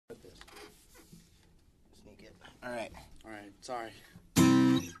sneak it. All right. Sorry.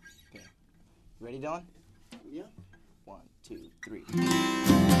 Okay. Ready, Dylan? Yeah. 1, 2, 3.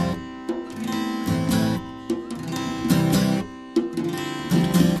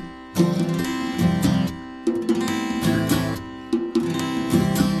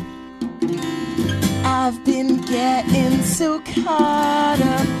 I've been getting so caught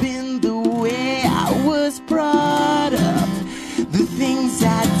up in the way I was brought up. The things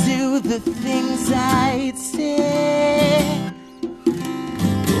I do, the things I say.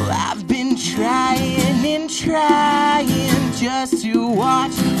 Well, I've been trying and trying just to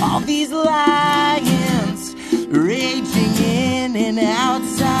watch all these lions raging in and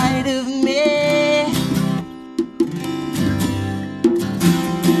outside of me.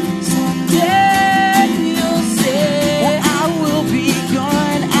 Someday you'll say, well, I will be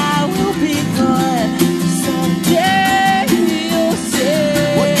gone, I will be gone. Someday you'll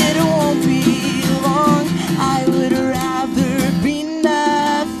say, well, it won't be long. I would rather be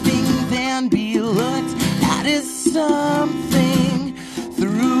nothing than be looked at as something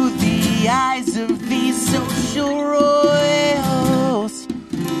through the eyes of these social royals.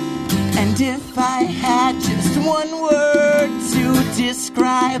 And if I had just one word to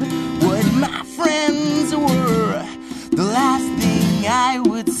describe what my friends were, the last thing I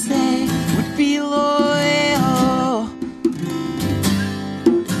would say would be loyal.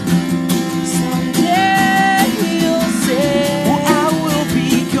 Someday you'll say, well, I will be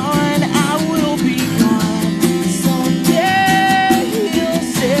gone, I will be gone. Someday you'll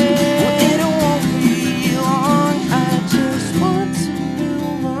say, well, it won't be long. I just want to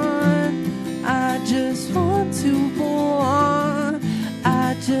move on. I just want to go on.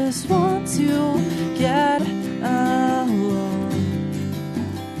 I just want to get along.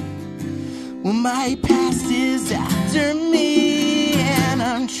 Well, my past is after me, and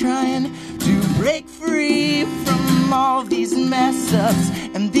I'm trying to break free from all these mess-ups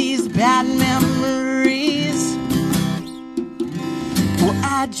and these bad memories. Well,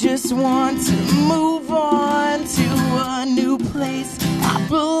 I just want to move on to a new place I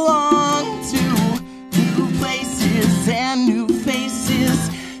belong.